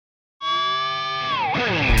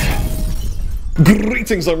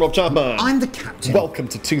Greetings, I'm Rob Chapman. I'm the captain. Welcome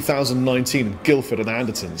to 2019 in Guildford and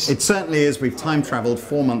Andertons. It certainly is. We've time travelled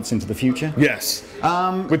 4 months into the future. Yes.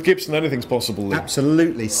 With Gibson, anything's possible. Lee.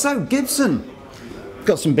 Absolutely. So, Gibson,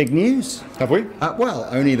 got some big news. Have we? Well,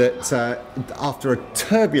 only that after a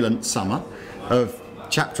turbulent summer of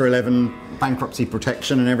Chapter 11 bankruptcy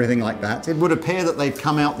protection and everything like that, it would appear that they've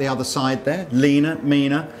come out the other side there, leaner,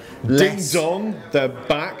 meaner, less. Ding dong, they're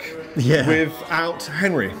back without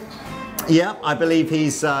Henry. Yeah, I believe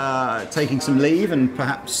he's taking some leave and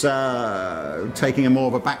perhaps taking a more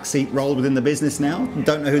of a backseat role within the business now.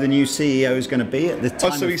 Don't know who the new CEO is going to be at the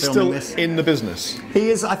time so of he's filming still this. in the business? He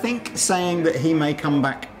is, I think, saying that he may come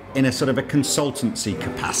back in a sort of a consultancy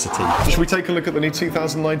capacity. Should we take a look at the new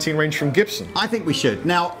 2019 range from Gibson? I think we should.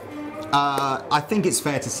 Now, I think it's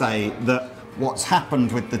fair to say that what's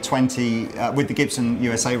happened with the with the Gibson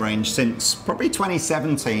USA range since probably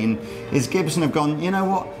 2017 is Gibson have gone, you know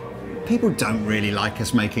what? People don't really like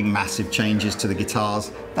us making massive changes to the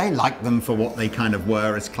guitars. They like them for what they kind of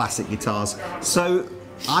were as classic guitars. So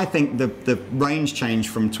I think the range change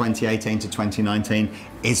from 2018 to 2019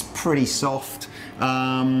 is pretty soft.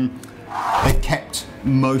 They've kept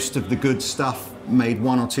most of the good stuff, made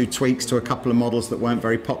one or two tweaks to a couple of models that weren't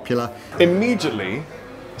very popular. Immediately,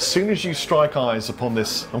 as soon as you strike eyes upon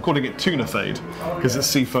this, I'm calling it tuna fade because it's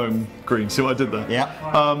seafoam green. See what I did there?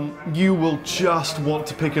 Yeah. You will just want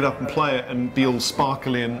to pick it up and play it and be all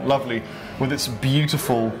sparkly and lovely with its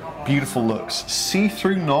beautiful, beautiful looks.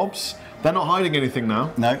 See-through knobs. They're not hiding anything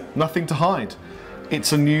now. No. Nothing to hide.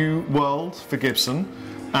 It's a new world for Gibson,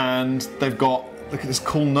 and they've got, look at this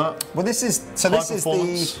cool nut. Well, this is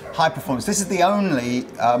the high performance. This is the only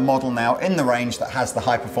model now in the range that has the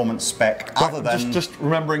high performance spec, other than just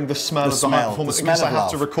remembering the smell of the high performance. Because I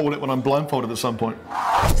have to record it when I'm blindfolded at some point.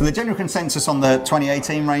 So the general consensus on the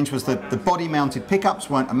 2018 range was that the body mounted pickups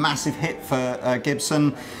weren't a massive hit for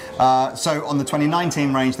Gibson. So on the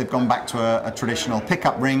 2019 range, they've gone back to a traditional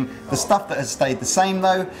pickup ring. The stuff that has stayed the same,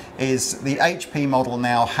 though, is the HP model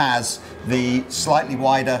now has the slightly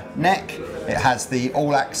wider neck. It has the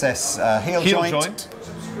all-access heel joint.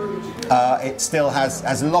 It still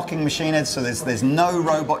has locking machine heads, so there's no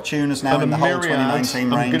robot tuners now in the whole 2019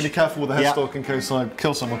 range. I'm going to be careful with the headstock in case I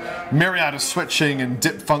kill someone. Myriad of switching and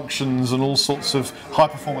dip functions and all sorts of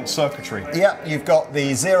high-performance circuitry. Yeah, you've got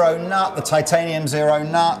the zero nut, the titanium zero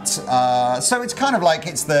nut. So it's kind of like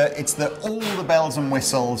it's all the bells and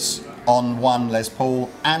whistles on one Les Paul,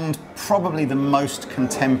 and probably the most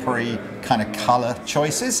contemporary kind of colour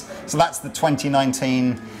choices. So that's the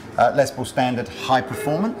 2019 Les Paul Standard High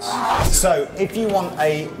Performance. So if you want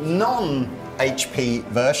a non-HP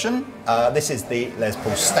version, this is the Les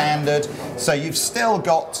Paul Standard. So you've still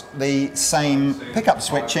got the same pickup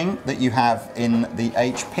switching that you have in the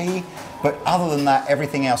HP, but other than that,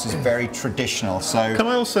 everything else is very traditional. So can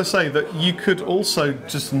I also say that you could also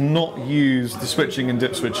just not use the switching and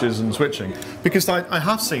dip switches and switching, because I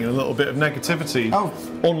have seen a little bit of negativity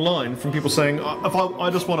online from people saying,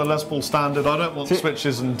 I just want a Les Paul Standard, I don't want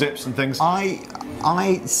switches and dips and things.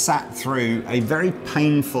 I sat through a very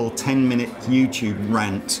painful 10-minute YouTube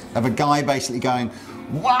rant of a guy basically going,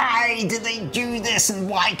 why do they do this, and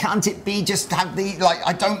why can't it be just have the, like,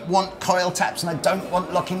 I don't want coil taps and I don't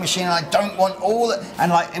want locking machine and I don't want all that,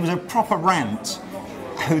 and like it was a proper rant,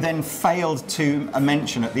 who then failed to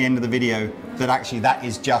mention at the end of the video that actually that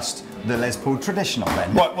is just the Les Paul traditional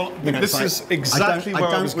then. Right, well, this is exactly where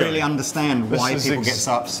I was going. I don't really understand why people get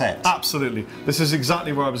so upset. Absolutely. This is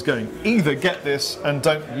exactly where I was going. Either get this and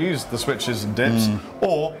don't use the switches and dips,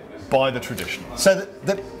 or buy the traditional. So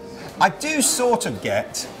I do sort of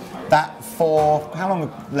get that for, how long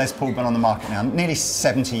have Les Paul been on the market now? Nearly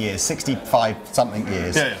 70 years, 65 something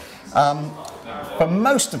years. Yeah. For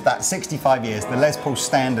most of that 65 years, the Les Paul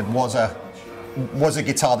Standard was a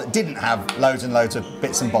guitar that didn't have loads and loads of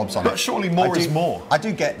bits and bobs on it. But surely more is more. I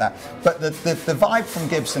do get that. But the vibe from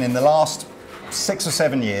Gibson in the last 6 or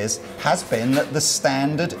 7 years has been that the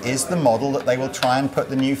Standard is the model that they will try and put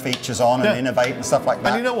the new features on and innovate and stuff like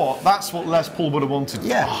that. And you know what? That's what Les Paul would have wanted.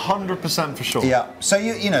 Yeah. 100% for sure. Yeah. So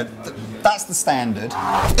you know, that's the Standard.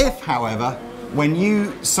 If, however, when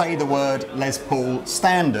you say the word Les Paul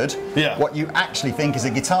Standard, what you actually think is a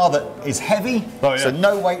guitar that is heavy, so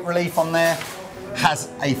no weight relief on there, has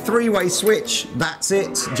a three-way switch, that's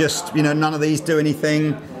it, just, you know, none of these do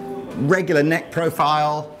anything, regular neck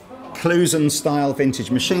profile, Clusen style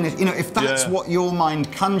vintage machine. You know, if that's what your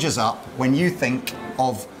mind conjures up when you think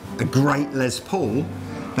of a great Les Paul,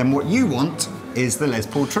 then what you want is the Les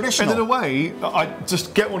Paul Traditional. And in a way, I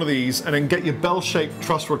just get one of these and then get your bell-shaped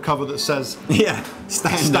truss rod cover that says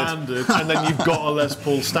standard, and then you've got a Les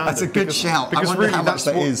Paul standard. That's a good shout. Because I wonder really, how much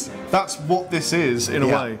that is. That's what this is in a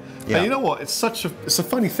way. Yeah. And you know what? It's a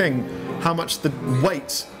funny thing how much the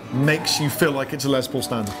weight makes you feel like it's a Les Paul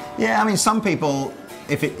standard. Yeah, I mean, some people,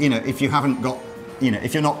 if you haven't got,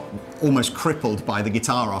 if you're not almost crippled by the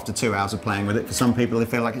guitar after 2 hours of playing with it, for some people they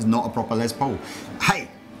feel like it's not a proper Les Paul. Hey,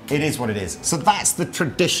 it is what it is. So that's the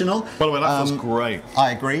Traditional. By the way, that feels great.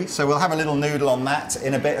 I agree. So we'll have a little noodle on that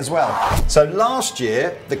in a bit as well. So last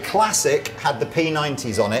year, the Classic had the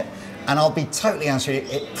P90s on it, and I'll be totally honest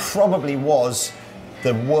with you, it probably was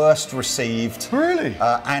the worst received. Really?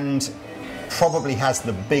 And probably has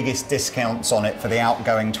the biggest discounts on it for the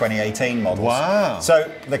outgoing 2018 models. Wow.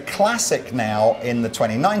 So the Classic now in the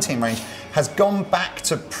 2019 range has gone back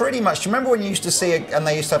to pretty much, do you remember when you used to see it and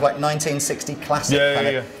they used to have like 1960 Classic?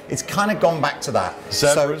 Yeah. It's kind of gone back to that.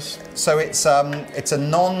 Zebras. So it's a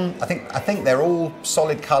non, I think they're all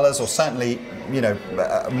solid colours, or certainly,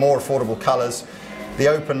 more affordable colours. The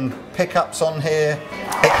open pickups on here.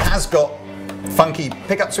 It has got funky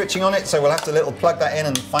pickup switching on it, so we'll have to plug that in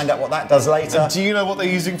and find out what that does later. And do you know what they're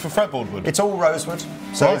using for fretboard wood? It's all rosewood,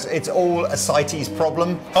 so right. it's all a CITES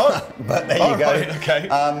problem. Oh, but there you go. Right, okay.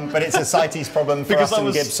 But it's a CITES problem for us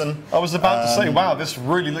and Gibson. I was about to say, wow, this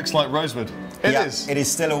really looks like rosewood. It is. It is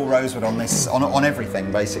still all rosewood on this, on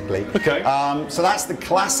everything basically. Okay. So that's the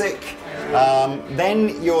Classic.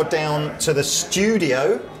 Then you're down to the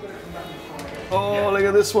Studio. Oh, look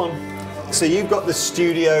at this one. So you've got the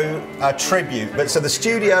Studio Tribute, but so the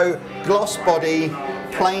Studio gloss body,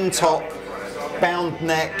 plain top, bound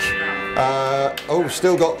neck. We've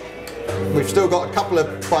still got a couple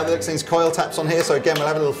of, by the looks of things, coil taps on here. So again, we'll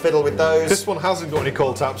have a little fiddle with those. This one hasn't got any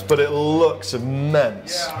coil taps, but it looks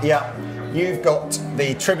immense. Yeah, you've got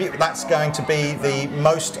the Tribute. That's going to be the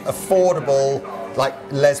most affordable, like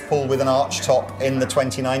Les Paul with an arch top in the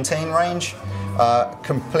 2019 range.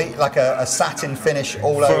 Complete, like a satin finish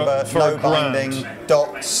all over, no binding,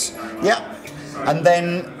 dots. Yep. And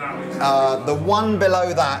then the one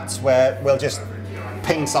below that, where we'll just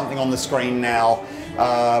ping something on the screen now,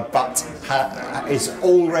 but is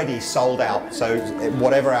already sold out. So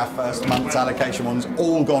whatever our first month's allocation one's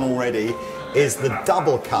all gone already, is the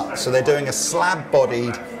double cut. So they're doing a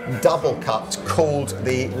slab-bodied double cut called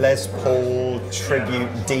the Les Paul Tribute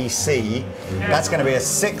DC. That's going to be a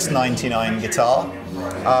 $6.99 guitar.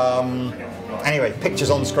 Anyway, pictures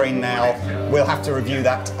on screen now. We'll have to review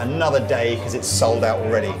that another day because it's sold out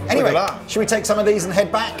already. Anyway, should we take some of these and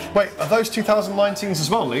head back? Wait, are those 2019s as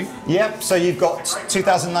well, Lee? Yep, so you've got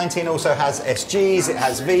 2019 also has SGs, it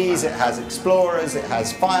has Vs, it has Explorers, it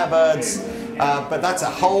has Firebirds. But that's a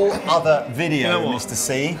whole other video, Mr.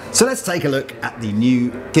 C. So let's take a look at the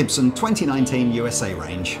new Gibson 2019 USA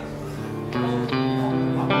range.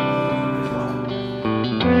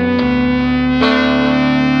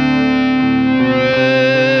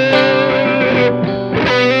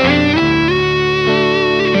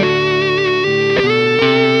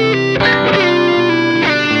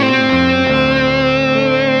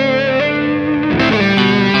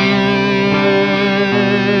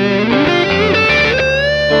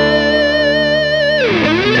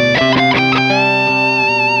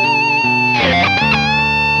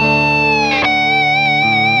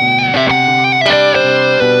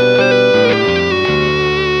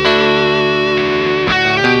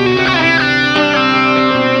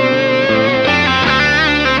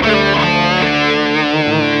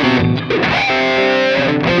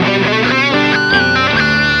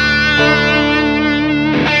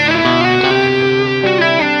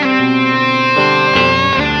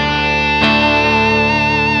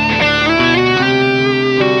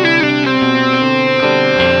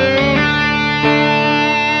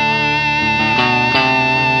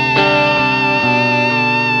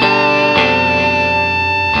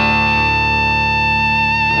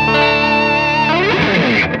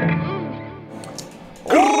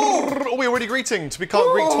 To be can't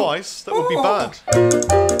greet twice, that would be bad.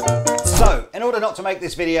 So, in order not to make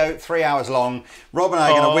this video 3 hours long, Rob and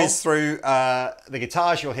I are going to whiz through the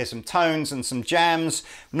guitars. You'll hear some tones and some jams.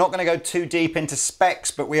 I'm not going to go too deep into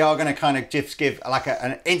specs, but we are going to kind of just give like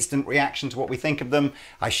an instant reaction to what we think of them.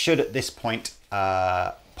 I should at this point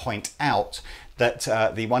point out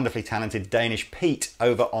that the wonderfully talented Danish Pete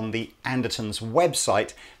over on the Andertons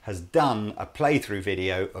website has done a playthrough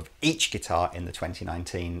video of each guitar in the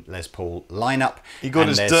 2019 Les Paul lineup. He got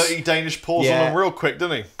his dirty Danish paws on them real quick,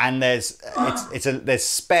 didn't he? And there's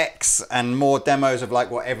specs and more demos of like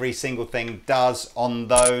what every single thing does on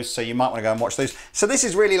those, so you might want to go and watch those. So this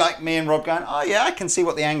is really like me and Rob going, oh yeah, I can see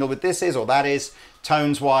what the angle with this is or that is,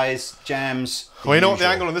 tones wise, jams. Well, you know what the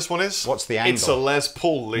angle on this one is? What's the angle? It's a Les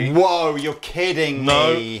Paul, Lee. Whoa, you're kidding me.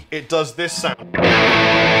 No, it does this sound.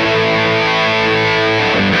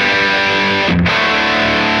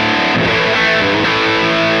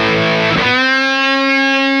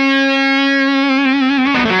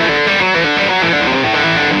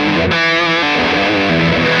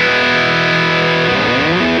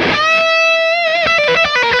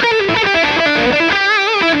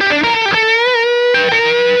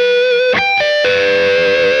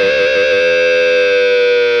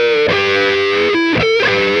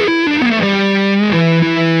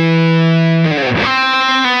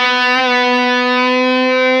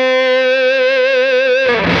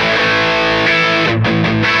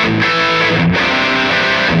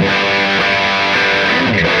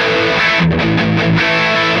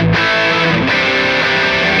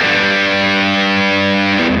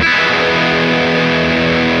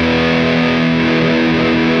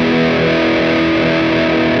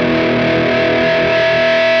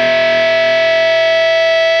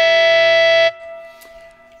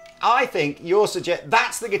 I think you're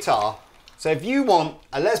that's the guitar. So if you want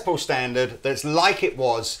a Les Paul standard that's like it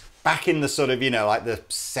was back in the sort of, you know, like the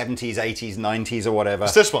 70s, 80s, 90s or whatever.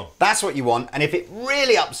 It's this one. That's what you want. And if it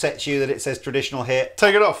really upsets you that it says traditional here,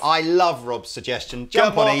 take it off. I love Rob's suggestion.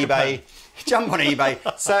 Jump on eBay. Jump on eBay,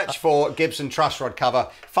 search for Gibson truss rod cover,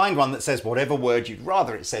 find one that says whatever word you'd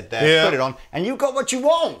rather it said there, put it on, and you got what you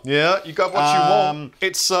want. Yeah, you got what you want.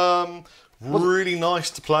 It's really nice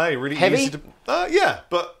to play, really heavy? easy to... yeah,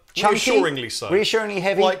 but chunky? reassuringly so. Reassuringly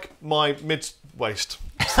heavy? Like my mid-waist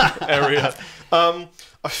area.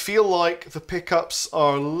 I feel like the pickups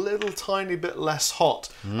are a little tiny bit less hot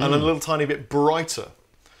and a little tiny bit brighter,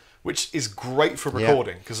 which is great for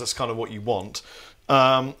recording because that's kind of what you want.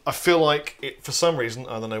 I feel like it, for some reason,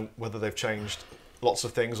 I don't know whether they've changed lots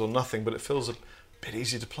of things or nothing, but it feels a bit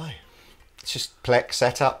easier to play. It's just Plec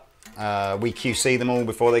setup. We QC them all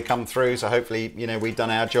before they come through, so hopefully, you know, we've done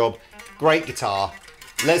our job. Great guitar,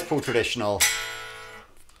 Les Paul traditional,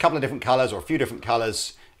 a couple of different colours or a few different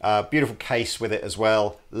colours. Beautiful case with it as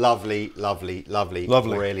well. Lovely, lovely, lovely.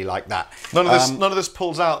 Lovely. Really like that. None of this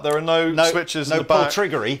pulls out. There are no switches in the back. No pull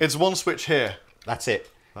triggery. It's one switch here. That's it.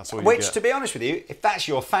 That's all you Which, get. to be honest with you, if that's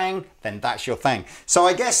your thing, then that's your thing. So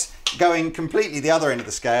I guess going completely the other end of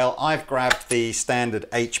the scale, I've grabbed the standard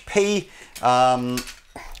HP.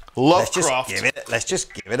 Lovecraft. Let's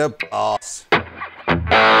just give it a blast.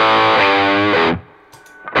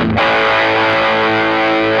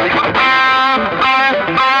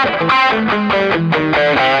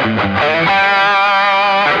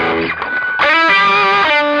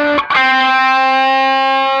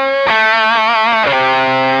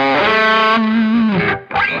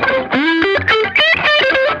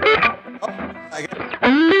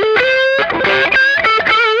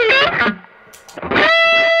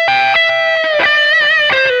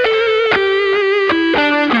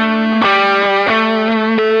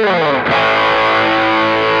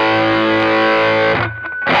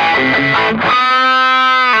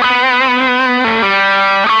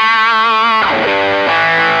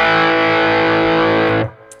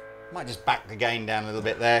 Might just back the gain down a little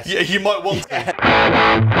bit there. Yeah, you might want to.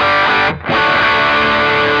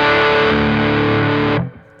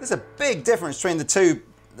 There's a big difference between the two.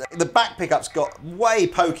 The back pickup's got way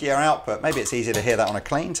pokier output. Maybe it's easier to hear that on a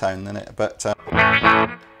clean tone than it, but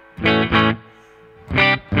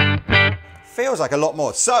feels like a lot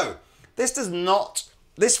more. So this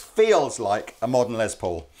feels like a modern Les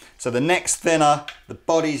Paul. So the neck's thinner, the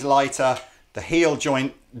body's lighter, the heel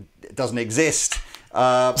joint doesn't exist.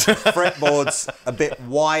 Fretboard's a bit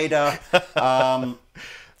wider.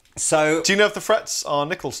 So do you know if the frets are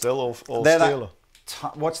nickel still or steel?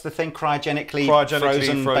 What's the thing? Cryogenically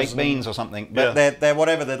frozen baked beans or something. But they're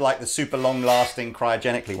whatever. They're like the super long-lasting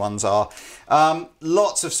cryogenically ones are.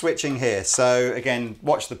 Lots of switching here. So again,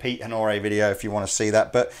 watch the Pete Honore video if you want to see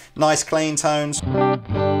that. But nice clean tones.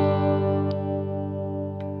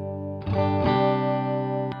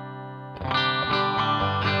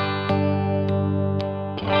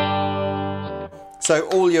 So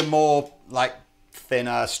all your more like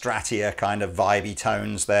thinner, strattier kind of vibey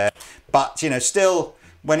tones there. But, you know, still,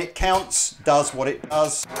 when it counts, does what it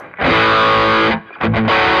does. So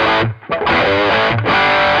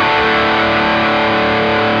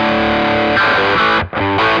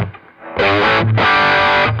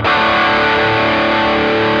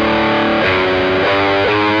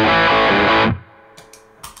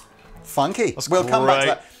Funky. That's we'll come back to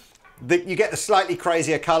great. that. You get the slightly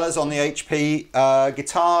crazier colours on the HP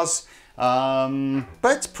guitars,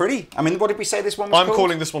 but it's pretty. I mean, what did we say this one was I'm called?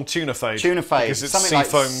 calling this one Tuna Fade. Tuna Fade. Because it's Something like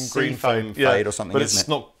seafoam green seafoam fade. fade or something, but isn't it's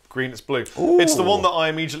it? not green, it's blue. Ooh. It's the one that I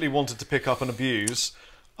immediately wanted to pick up and abuse,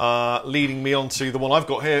 leading me on to the one I've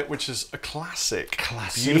got here, which is a classic.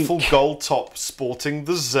 Beautiful gold top, sporting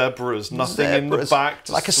the zebras. Nothing in the back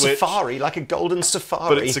to like a switch, safari, like a golden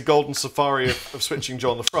safari. but it's a golden safari of switching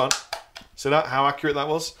jaw on the front. See that? How accurate that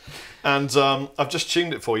was? And I've just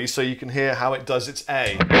tuned it for you so you can hear how it does its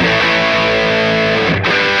A.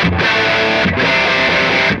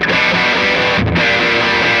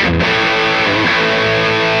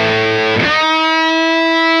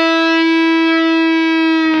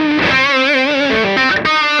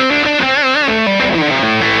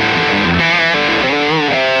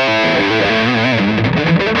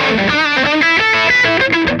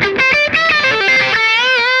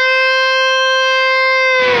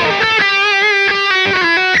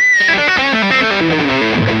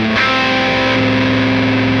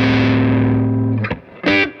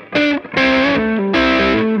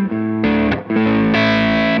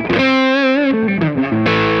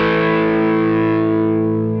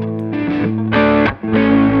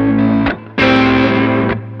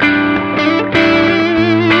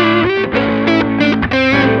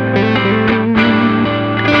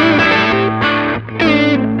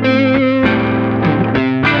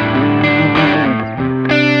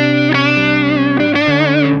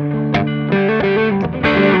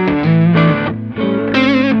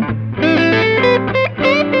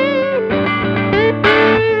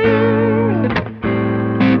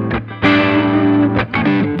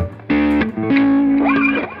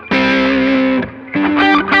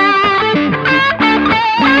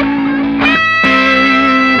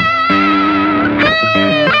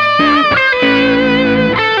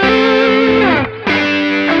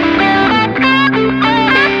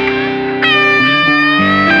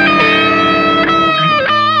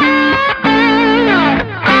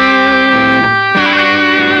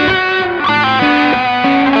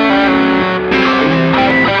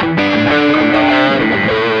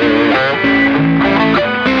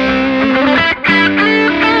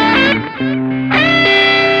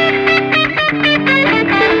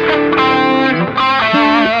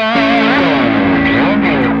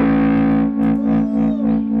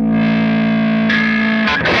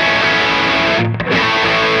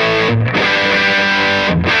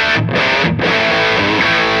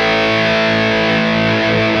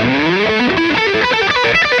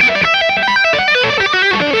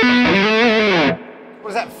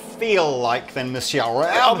 like then, Monsieur?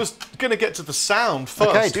 I was going to get to the sound first.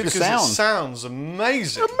 Okay, do the because sound. It sounds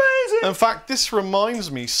amazing. Amazing. In fact, this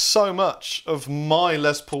reminds me so much of my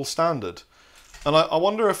Les Paul Standard. And I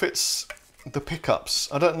wonder if it's the pickups.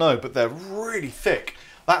 I don't know, but they're really thick.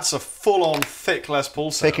 That's a full-on thick Les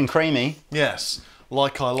Paul sound. Thick and creamy. Yes,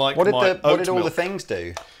 like I like what did my what did all milk. the things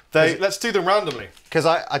do? Let's do them randomly. Because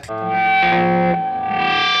It's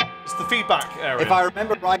the feedback area. if I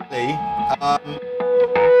remember rightly,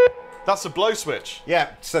 That's a blow switch.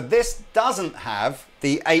 yeah. So this doesn't have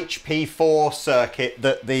the HP4 circuit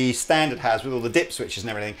that the Standard has with all the dip switches and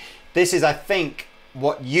everything. This is, I think,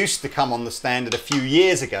 what used to come on the Standard a few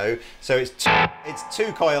years ago. So it's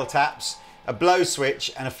two coil taps, a blow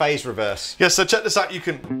switch, and a phase reverse. Yeah, so check this out. You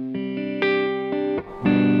can...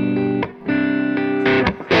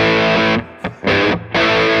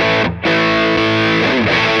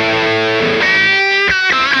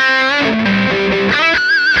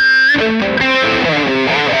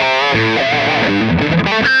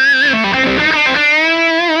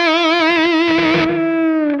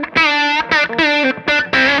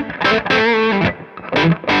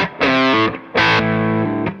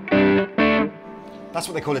 That's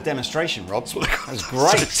what they call a demonstration, Rob. That's what they call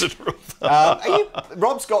That's great.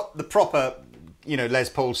 Rob's got the proper, Les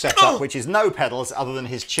Paul setup, which is no pedals other than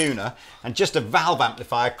his tuner and just a valve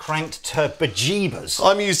amplifier cranked to bejeebers.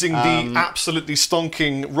 I'm using the absolutely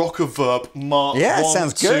stonking Rockerverb Mark 1,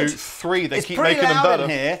 sounds good. 2, 3. They It's keep pretty making them loud better. in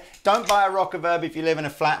here. Don't buy a Rockerverb if you live in a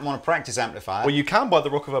flat and want a practice amplifier. Well, you can buy the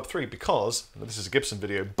Rockerverb 3 because, well, this is a Gibson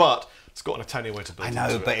video, but it's got an attenuator built I into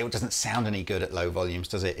know, it. but it doesn't sound any good at low volumes,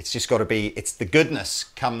 does it? It's just got to be. It's the goodness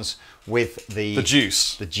comes with the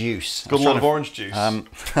juice. The juice. Got a lot of orange juice.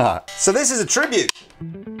 So this is a tribute.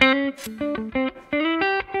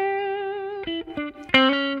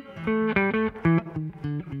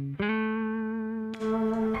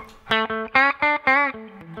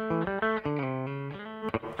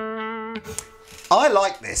 I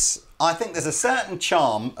like this. I think there's a certain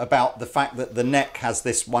charm about the fact that the neck has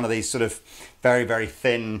this one of these sort of very, very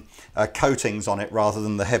thin coatings on it rather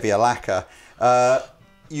than the heavier lacquer.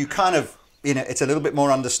 You kind of, you know, it's a little bit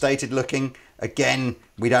more understated looking. Again,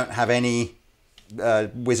 we don't have any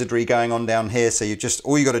wizardry going on down here, so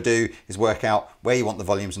all you got to do is work out where you want the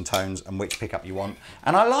volumes and tones and which pickup you want.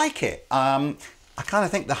 And I like it. I kind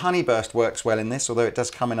of think the Honeyburst works well in this, although it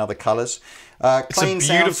does come in other colours. It's a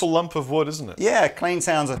beautiful lump of wood, isn't it? Yeah, clean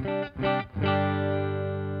sounds.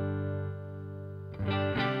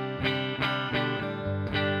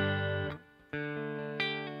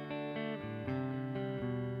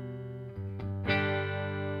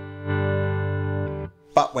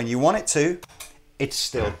 But when you want it to, it's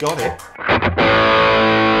still got it.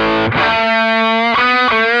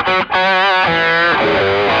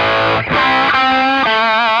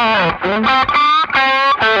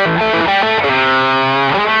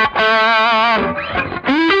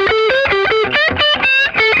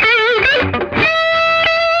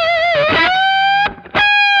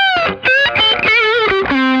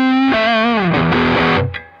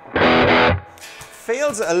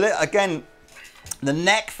 Feels a little, again, the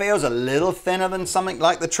neck feels a little thinner than something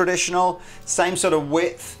like the traditional, same sort of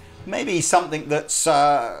width, maybe something that's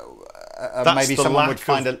maybe someone would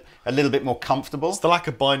find a little bit more comfortable. It's the lack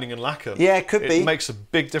of binding and lacquer. Yeah, it could be. It makes a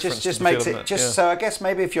big difference. Just makes it, so I guess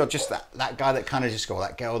maybe if you're just that guy that kind of just, or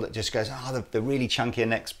that girl that just goes, oh, the really chunkier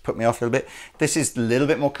necks put me off a little bit. This is a little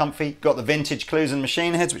bit more comfy. Got the vintage Clues and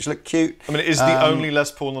machine heads, which look cute. I mean, it is the only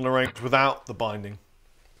Les Paul on the range without the binding.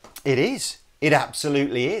 It is. It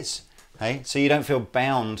absolutely is. Hey, so you don't feel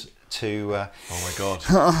bound to... oh my God.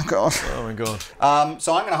 Oh God. Oh my God.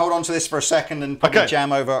 So I'm going to hold on to this for a second and probably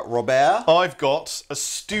jam over Robert. I've got a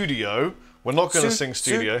studio. We're not going to sing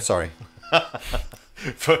studio. Sorry.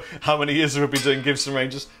 For how many years have we been doing Gibson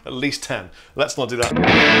ranges? At least 10. Let's not do that.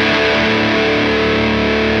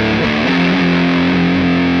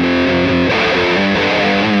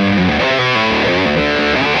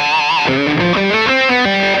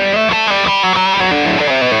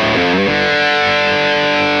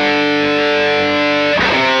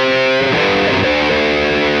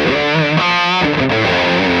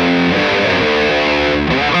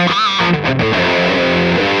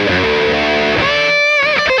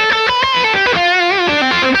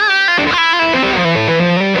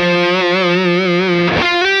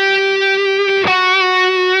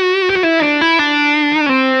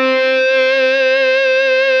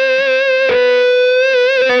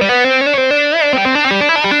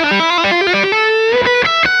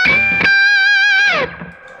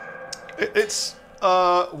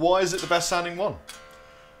 Why is it the best sounding one?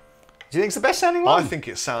 Do you think it's the best sounding one? I think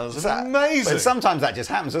it sounds amazing. But sometimes that just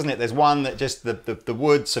happens, doesn't it? There's one that just the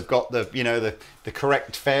woods have got the, you know, the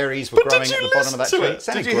correct fairies were growing at the bottom of that tree. It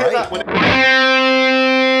sounded great. Hear that when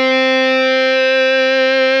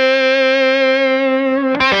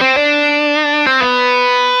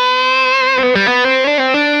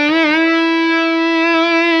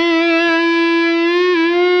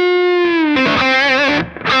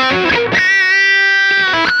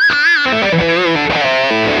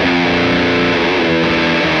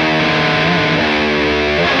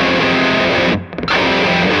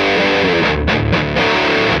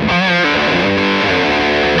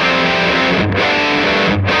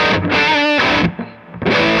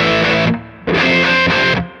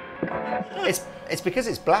It's because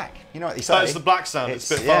it's black. You know what they say? It's the black sound.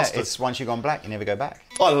 It's a bit faster. It's once you've gone black, you never go back.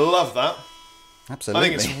 I love that. Absolutely. I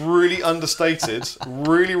think it's really understated.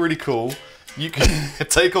 Really, really cool. You can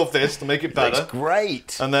take off this to make it better. It's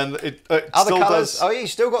great. And then it other still colours. does. Oh, yeah, you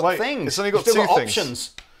still got things. It's only got two things.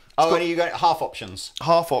 options. Oh, and you got half options.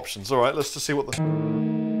 Half options. All right. Let's just see what the.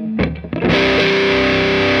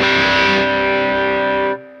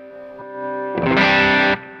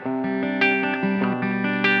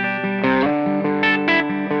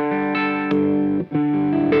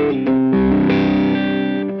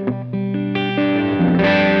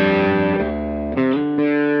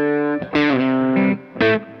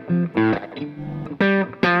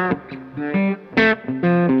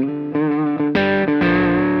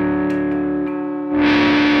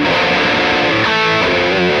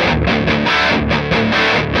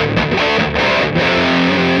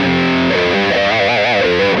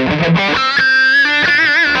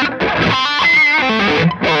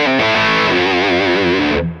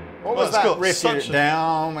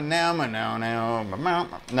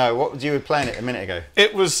 No, what you were playing it a minute ago?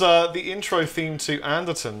 It was the intro theme to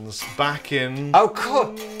Andertons back in... Oh,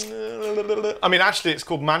 cool. I mean, actually, it's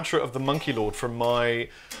called Mantra of the Monkey Lord from my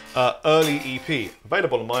early EP,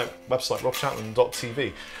 available on my website,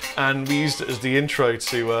 robchapman.tv, and we used it as the intro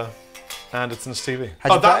to Andertons TV.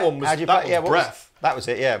 That one was Breath. That was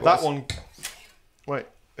it, yeah. That one. Wait,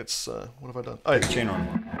 it's what have I done? Oh, tune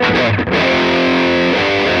on.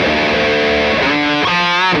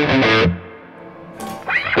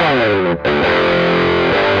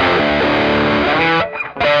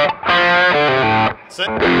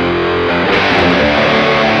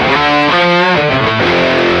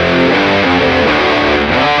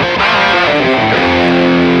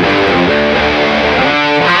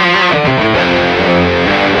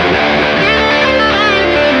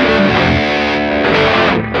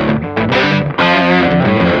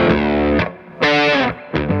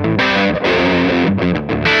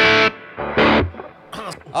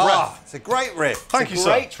 It's a great riff. Thank you,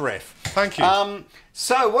 great riff. Thank you.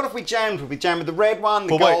 So what have we jammed with? We jammed with the red one,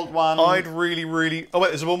 the gold one. I'd really... Oh wait,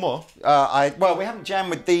 there's one more. Well, we haven't jammed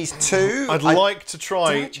with these two. I'd like to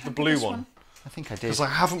try the blue one. I think I did. Because I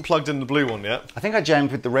haven't plugged in the blue one yet. I think I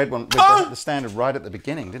jammed with the red one, with the standard right at the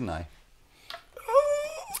beginning, didn't I?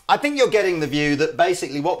 I think you're getting the view that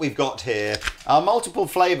basically what we've got here are multiple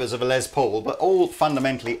flavours of a Les Paul, but all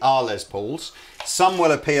fundamentally are Les Pauls. Some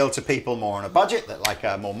will appeal to people more on a budget, that like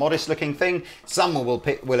a more modest looking thing. Some will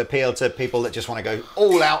appeal to people that just want to go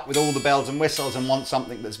all out with all the bells and whistles and want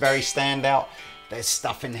something that's very standout. There's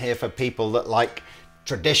stuff in here for people that like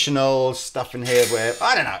traditional stuff in here where,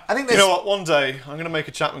 I don't know, I think there's... You know what, one day I'm going to make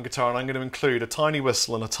a Chapman guitar and I'm going to include a tiny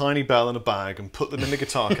whistle and a tiny bell in a bag and put them in the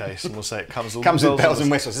guitar case and we'll say it comes with bells and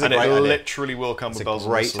whistles. And it literally will come with bells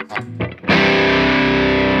and whistles.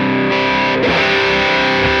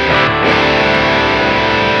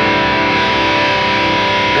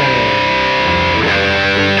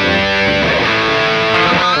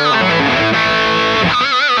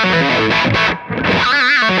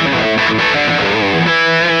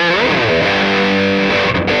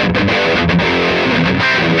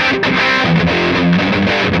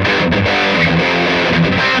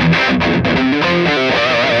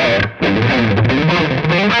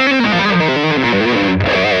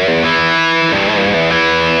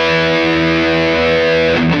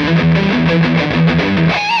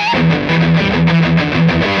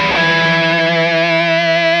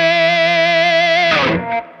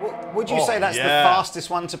 Would you say that's the fastest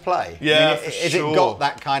one to play? Yeah, I mean, has it got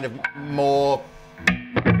that kind of more...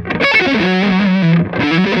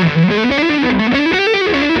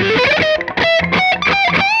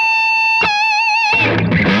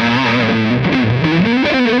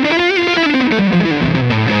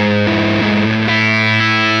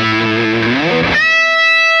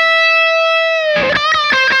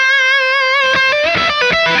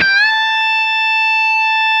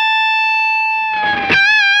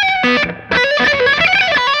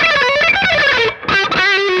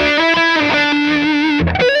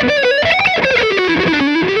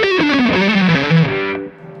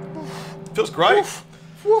 Feels great.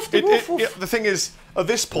 The thing is, at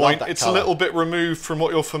this point, it's a little bit removed from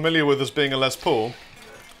what you're familiar with as being a Les Paul.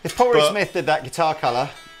 If Paul Reed Smith did that guitar colour,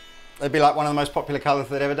 it'd be like one of the most popular colours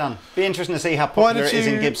they'd ever done. Be interesting to see how popular it is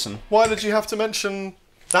in Gibson. Why did you have to mention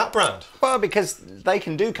that brand? Well, because they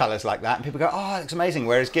can do colours like that and people go, oh, it looks amazing.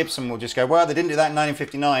 Whereas Gibson will just go, well, they didn't do that in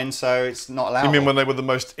 1959, so it's not allowed. You mean when they were the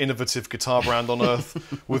most innovative guitar brand on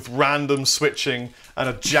earth with random switching and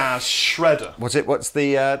a jazz shredder? What's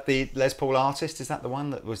the Les Paul Artist? Is that the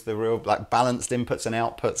one that was the real like balanced inputs and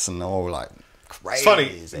outputs and all like crazy?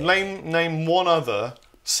 It's funny. Name one other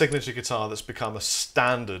signature guitar that's become a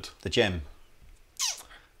standard. The Gem.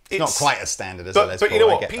 It's not quite as standard as a Les Paul. But you know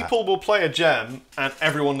what? People will play a Gem and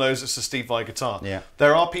everyone knows it's a Steve Vai guitar. Yeah.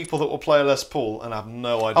 There are people that will play a Les Paul and have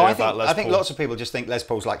no idea about Les Paul. I think lots of people just think Les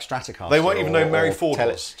Paul's like Stratocaster. They won't even know Mary Ford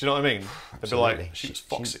was. Do you know what I mean? They'd be like, she was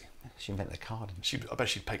foxy. She invented the car, didn't she? I bet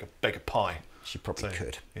she'd bake a pie. She probably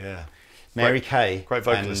could. Yeah. Mary Kay. Great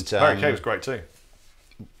vocalist. Mary Kay was great too.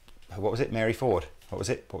 What was it? Mary Ford. What was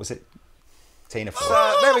it? Tina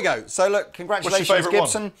Ford. There we go. So look, congratulations,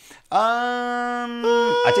 Gibson.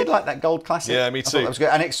 I did like that gold classic. Yeah, me too. That was good,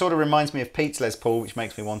 and it sort of reminds me of Pete's Les Paul, which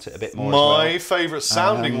makes me want it a bit more. My favourite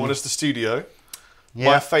sounding one is the Studio.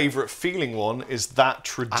 Yeah. My favourite feeling one is that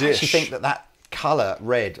Tradition. I actually think that colour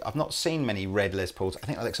red. I've not seen many red Les Pauls. I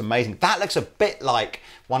think that looks amazing. That looks a bit like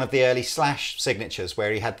one of the early Slash signatures,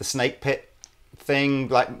 where he had the snake pit thing,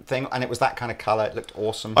 and it was that kind of colour. It looked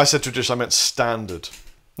awesome. I said tradition. I meant standard.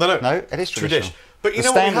 No, it is traditional. But you the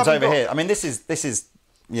know standard's what we over here. I mean, this is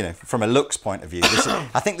you know, from a looks point of view.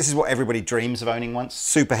 I think this is what everybody dreams of owning once.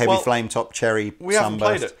 Super heavy flame top cherry. We haven't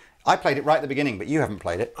played it. I played it right at the beginning, but you haven't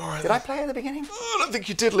played it. Right, did I play it at the beginning? Oh, I don't think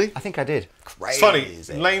you did, Lee. I think I did. Crazy. It's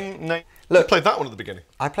funny. Lame name. Look, you played that one at the beginning.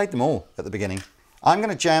 I played them all at the beginning. I'm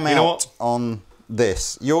going to jam out on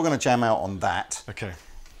this. You're going to jam out on that. Okay.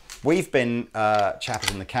 We've been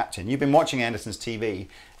Chappers and the Captain. You've been watching Andertons TV,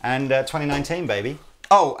 and 2019, baby.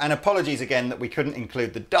 Oh, and apologies again that we couldn't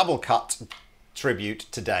include the double cut tribute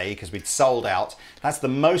today because we'd sold out. That's the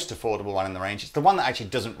most affordable one in the range. It's the one that actually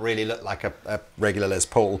doesn't really look like a regular Les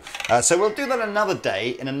Paul. So we'll do that another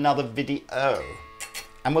day in another video.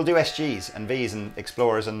 And we'll do SGs and Vs and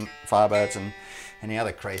Explorers and Firebirds and any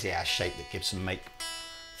other crazy ass shape that Gibson make.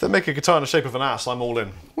 If they make a guitar in the shape of an ass, I'm all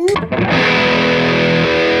in.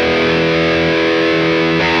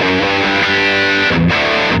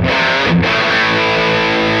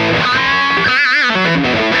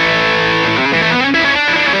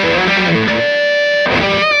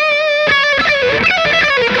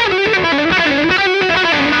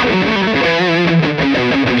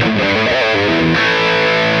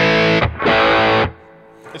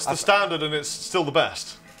 It's the standard and it's still the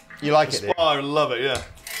best. You like it? Oh, I love it, yeah.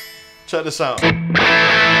 Check this out.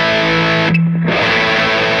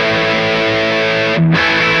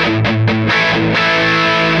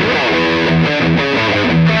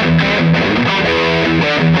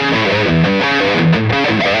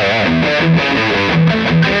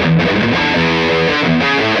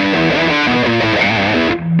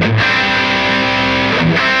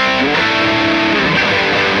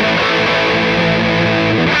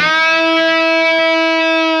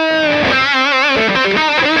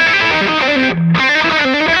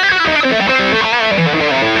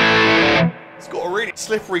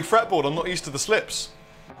 Slippery fretboard. I'm not used to the slips.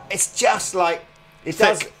 It's just like it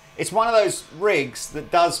Thick. does. It's one of those rigs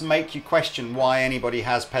that does make you question why anybody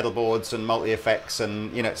has pedal boards and multi effects,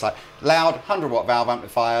 and you know, it's like loud 100-watt valve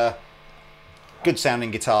amplifier, good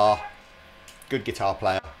sounding guitar, good guitar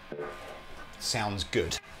player. Sounds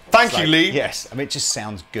good. Thank you, Lee. Yes, I mean it just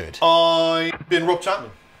sounds good. I've been Rob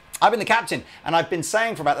Chapman. I've been the Captain, and I've been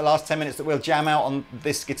saying for about the last 10 minutes that we'll jam out on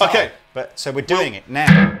this guitar. Okay. But so we're doing it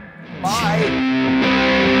now. Bye.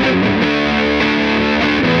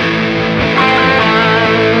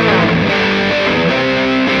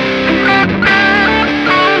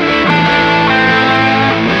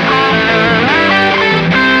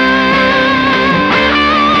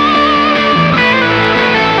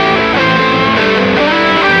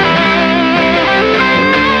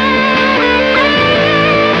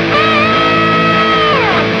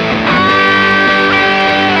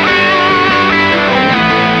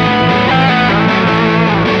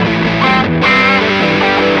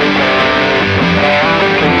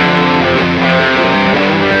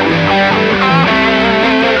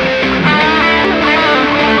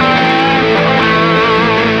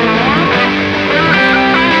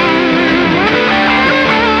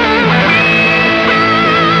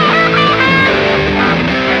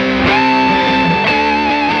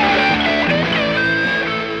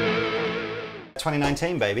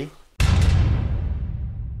 '19, baby.